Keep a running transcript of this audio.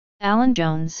Alan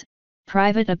Jones,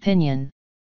 Private Opinion.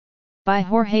 By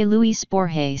Jorge Luis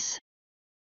Borges.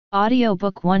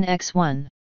 Audiobook 1x1.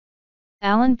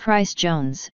 Alan Pryce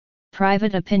Jones,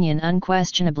 Private Opinion.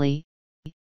 Unquestionably,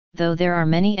 though there are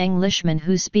many Englishmen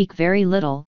who speak very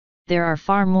little, there are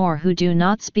far more who do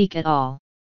not speak at all.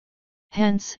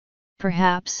 Hence,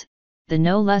 perhaps, the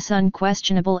no less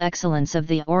unquestionable excellence of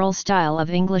the oral style of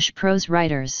English prose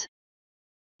writers.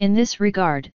 In this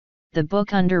regard, the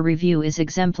book under review is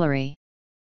exemplary.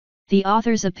 The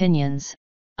author's opinions,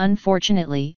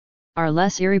 unfortunately, are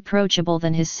less irreproachable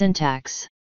than his syntax.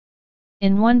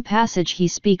 In one passage he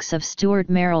speaks of Stuart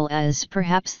Merrill as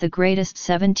perhaps the greatest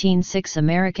 17/6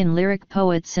 American lyric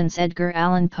poet since Edgar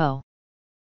Allan Poe.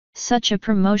 Such a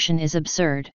promotion is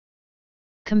absurd.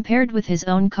 Compared with his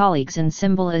own colleagues in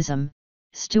symbolism,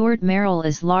 Stuart Merrill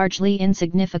is largely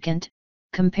insignificant.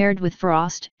 Compared with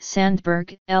Frost,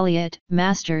 Sandburg, Eliot,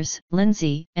 Masters,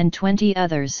 Lindsay, and 20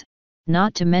 others,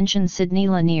 not to mention Sidney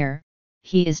Lanier,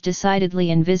 he is decidedly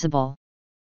invisible.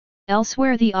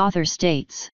 Elsewhere the author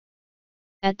states,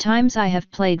 "At times I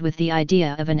have played with the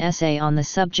idea of an essay on the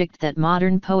subject that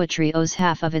modern poetry owes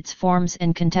half of its forms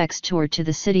and contexture to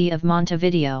the city of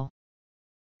Montevideo.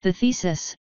 The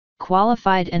thesis,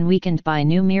 qualified and weakened by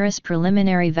numerous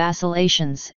preliminary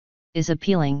vacillations, is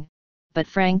appealing, but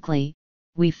frankly,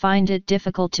 we find it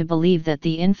difficult to believe that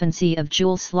the infancy of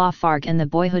Jules Lafargue and the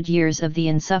boyhood years of the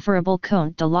insufferable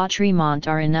Comte de la Tremont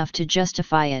are enough to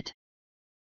justify it."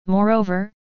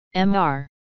 Moreover, Mr.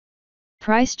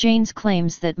 Pryce Jones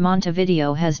claims that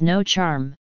Montevideo has no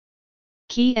charm.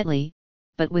 Quietly,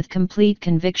 but with complete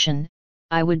conviction,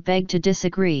 I would beg to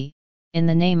disagree, in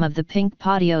the name of the pink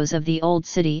patios of the old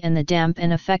city and the damp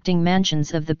and affecting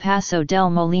mansions of the Paso del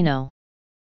Molino.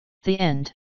 The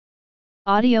end.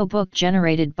 Audiobook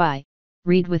generated by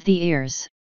Read with the Ears.